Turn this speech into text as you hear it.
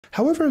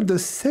However, the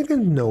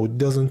second node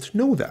doesn't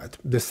know that.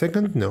 The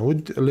second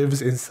node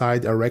lives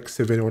inside a Rec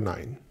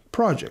 709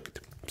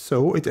 project.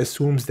 So it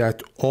assumes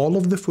that all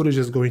of the footage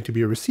it's going to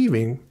be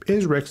receiving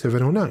is Rec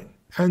 709.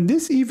 And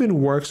this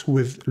even works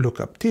with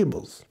lookup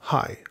tables.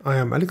 Hi, I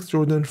am Alex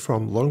Jordan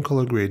from Learn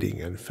Color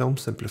Grading and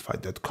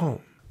FilmSimplified.com.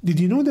 Did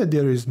you know that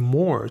there is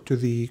more to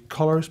the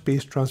color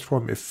space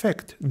transform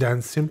effect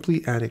than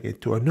simply adding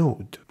it to a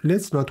node?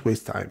 Let's not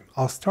waste time.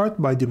 I'll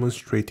start by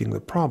demonstrating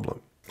the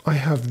problem. I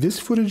have this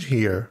footage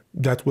here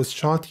that was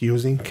shot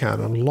using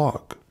Canon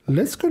Log.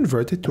 Let's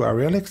convert it to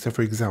Arri Alexa,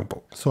 for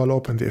example. So I'll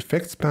open the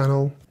effects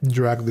panel,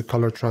 drag the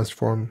color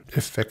transform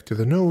effect to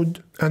the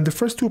node, and the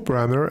first two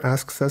parameters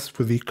asks us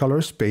for the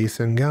color space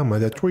and gamma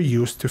that were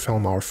used to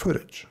film our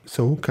footage.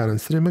 So Canon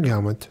Cinema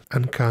Gamut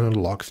and Canon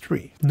Log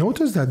 3.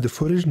 Notice that the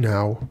footage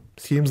now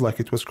seems like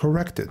it was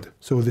corrected.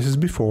 So this is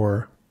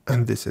before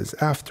and this is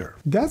after.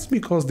 That's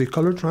because the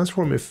color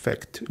transform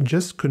effect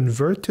just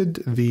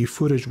converted the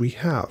footage we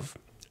have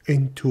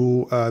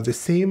into the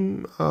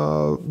same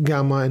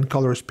gamma and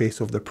color space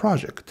of the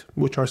project,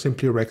 which are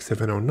simply Rec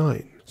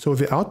 709. So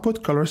the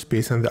output color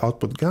space and the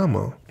output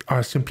gamma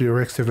are simply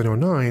Rec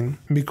 709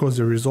 because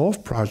the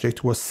Resolve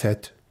project was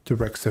set to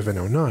Rec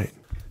 709.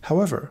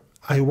 However,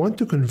 I want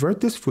to convert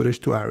this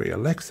footage to Arri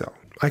Alexa.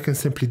 I can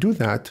simply do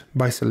that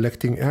by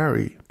selecting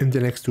Arri in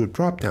the next two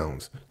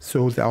dropdowns,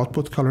 so the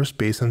output color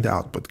space and the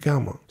output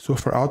gamma. So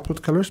for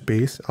output color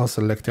space, I'll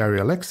select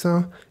Arri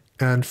Alexa,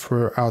 and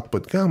for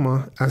output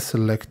gamma, I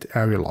select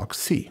Arri Log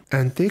C.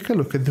 And take a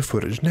look at the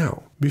footage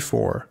now,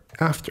 before,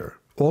 after.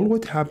 All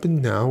what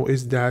happened now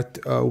is that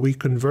we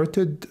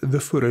converted the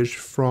footage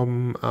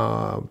from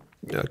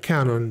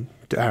Canon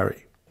to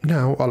Arri.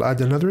 Now I'll add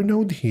another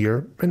node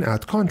here and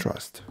add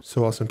contrast.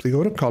 So I'll simply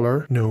go to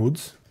Color,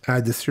 Nodes,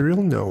 add the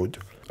serial node,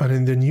 and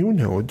in the new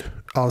node,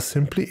 I'll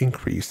simply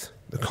increase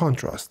the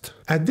contrast.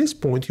 At this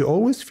point, you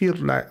always feel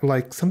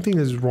like something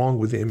is wrong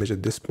with the image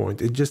at this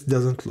point. It just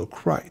doesn't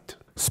look right.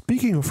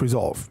 Speaking of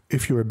Resolve,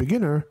 if you're a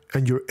beginner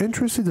and you're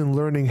interested in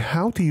learning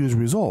how to use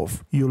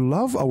Resolve, you'll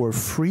love our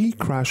free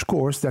crash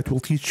course that will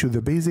teach you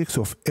the basics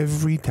of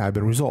every tab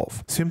in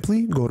Resolve.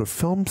 Simply go to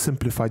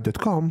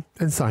FilmSimplified.com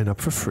and sign up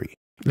for free.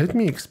 Let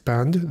me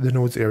expand the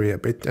nodes area a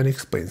bit and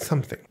explain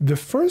something. The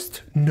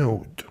first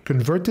node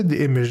converted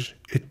the image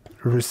it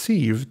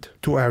received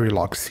to Arri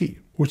Log C,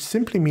 which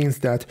simply means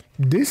that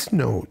this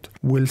node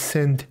will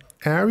send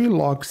Arri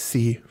Log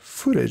C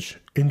footage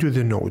into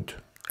the node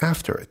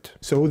after it.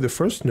 So the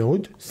first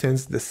node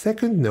sends the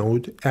second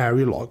node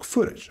Arri Log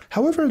footage.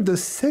 However, the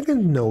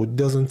second node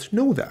doesn't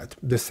know that.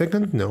 The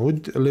second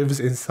node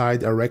lives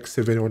inside a Rec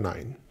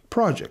 709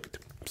 project.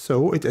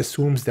 So it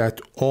assumes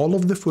that all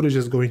of the footage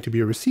it's going to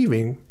be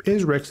receiving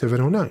is Rec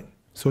 709.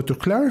 So to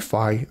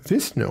clarify,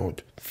 this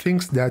node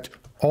thinks that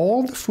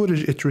all the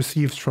footage it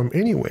receives from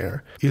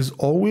anywhere is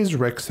always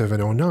Rec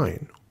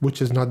 709, which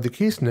is not the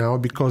case now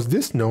because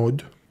this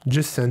node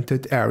just sent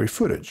it Arri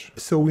footage.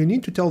 So we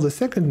need to tell the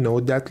second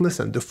node that,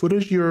 listen, the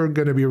footage you're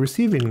going to be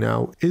receiving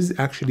now is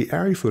actually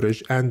Arri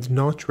footage and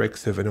not Rec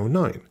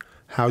 709.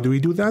 How do we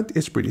do that?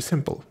 It's pretty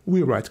simple.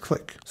 We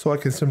right-click. So I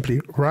can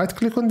simply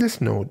right-click on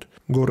this node,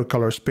 go to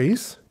Color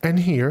Space, and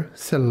here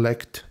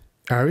select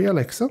Arri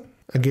Alexa.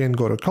 Again,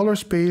 go to Color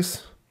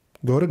Space,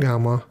 go to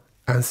Gamma,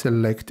 and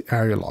select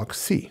Arri Log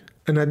C.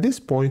 And at this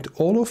point,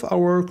 all of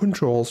our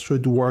controls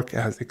should work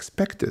as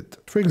expected.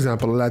 For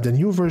example, I'll add a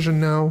new version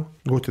now,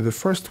 go to the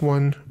first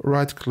one,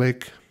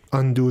 right-click,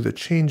 undo the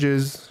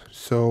changes,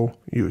 so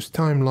use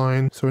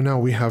timeline. So now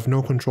we have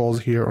no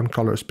controls here on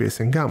color space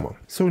and gamma.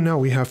 So now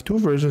we have two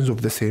versions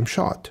of the same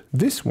shot.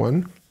 This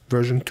one,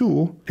 version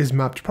 2, is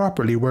mapped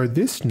properly where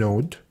this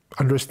node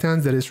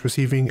understands that it's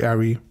receiving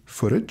Arri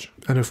footage.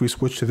 And if we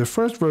switch to the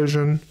first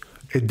version,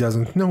 it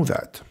doesn't know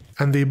that.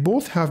 And they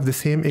both have the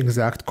same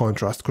exact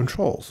contrast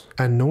controls.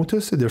 And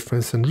notice the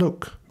difference in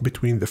look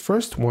between the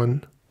first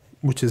one,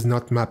 which is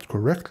not mapped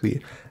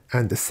correctly,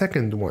 and the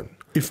second one.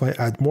 If I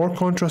add more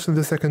contrast in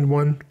the second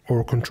one,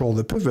 or control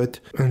the pivot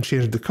and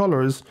change the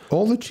colors,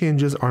 all the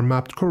changes are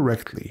mapped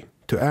correctly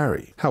to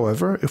Arri.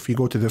 However, if we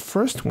go to the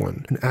first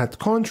one and add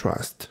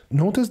contrast,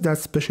 notice that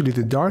especially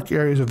the dark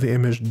areas of the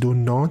image do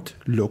not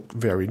look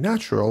very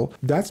natural.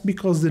 That's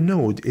because the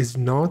node is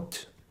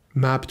not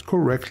mapped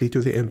correctly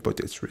to the input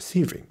it's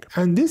receiving.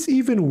 And this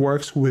even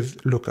works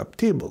with lookup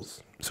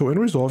tables. So in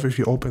Resolve, if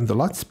you open the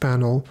LUTs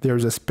panel,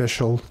 there's a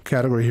special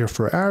category here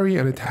for Arri,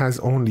 and it has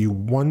only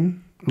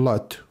one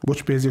LUT,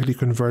 which basically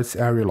converts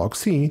Arri Log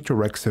C to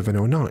Rec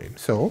 709.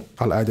 So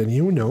I'll add a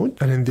new node,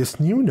 and in this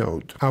new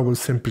node, I will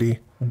simply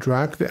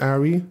drag the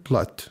Arri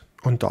LUT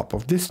on top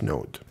of this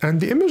node. And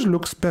the image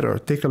looks better.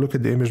 Take a look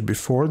at the image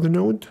before the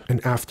node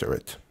and after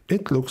it.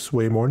 It looks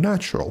way more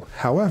natural.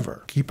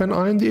 However, keep an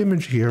eye on the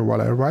image here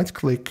while I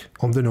right-click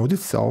on the node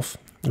itself,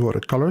 go to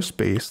Color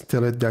Space,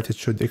 tell it that it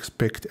should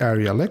expect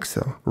Arri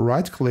Alexa,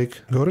 right-click,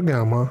 go to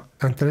Gamma,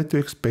 and tell it to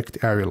expect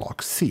Arri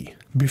Log C.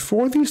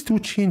 Before these two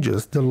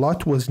changes, the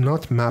LUT was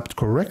not mapped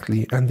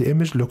correctly and the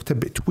image looked a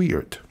bit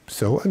weird.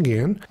 So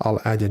again,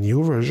 I'll add a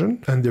new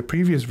version, and the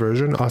previous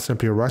version, I'll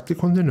simply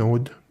right-click on the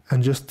node,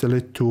 and just tell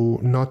it to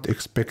not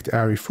expect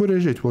ARRI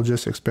footage. It will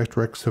just expect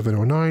Rec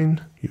 709,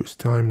 use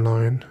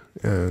timeline,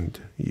 and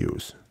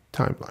use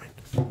timeline.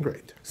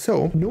 Great.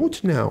 So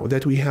note now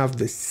that we have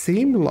the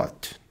same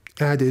LUT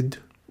added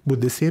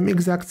with the same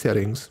exact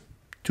settings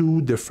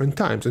 2 different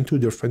times in 2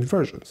 different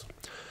versions.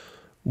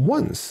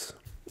 Once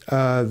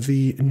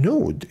the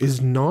node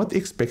is not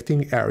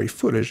expecting ARRI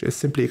footage, it's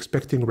simply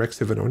expecting Rec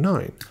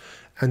 709.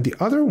 And the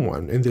other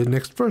one, in the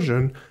next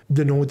version,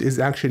 the node is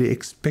actually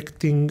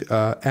expecting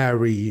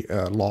ARRI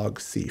log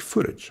C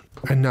footage.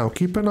 And now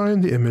keep an eye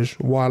on the image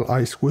while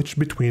I switch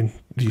between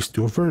these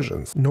 2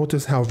 versions.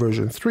 Notice how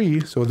version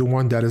 3, so the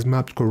one that is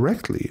mapped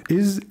correctly,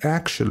 is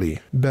actually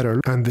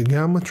better, and the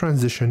gamma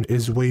transition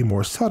is way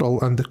more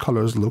subtle and the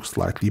colors look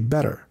slightly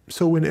better.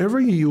 So whenever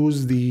you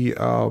use the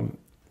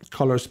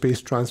color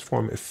space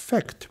transform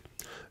effect,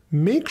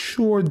 make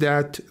sure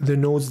that the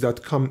nodes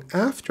that come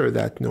after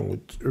that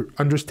node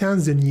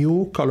understands the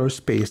new color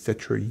space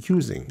that you're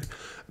using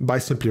by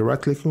simply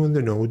right-clicking on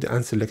the node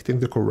and selecting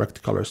the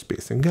correct color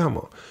space in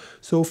gamma.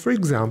 So for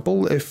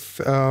example, if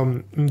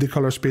in the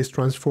color space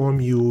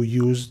transform you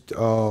used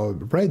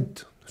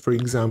red, for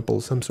example,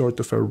 some sort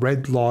of a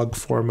red log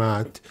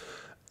format,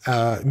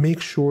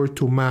 make sure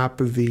to map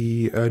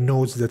the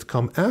nodes that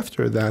come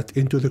after that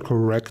into the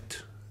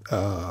correct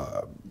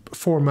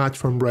format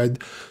from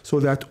red so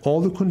that all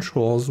the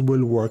controls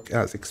will work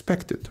as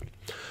expected.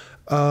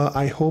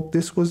 I hope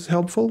this was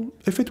helpful.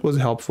 If it was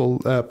helpful,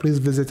 please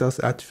visit us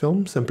at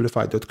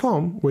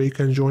filmsimplified.com, where you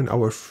can join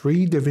our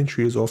free DaVinci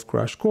Resolve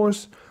crash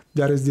course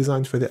that is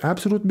designed for the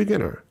absolute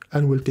beginner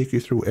and will take you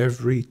through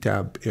every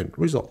tab in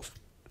Resolve.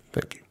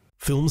 Thank you.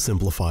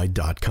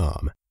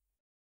 Filmsimplified.com.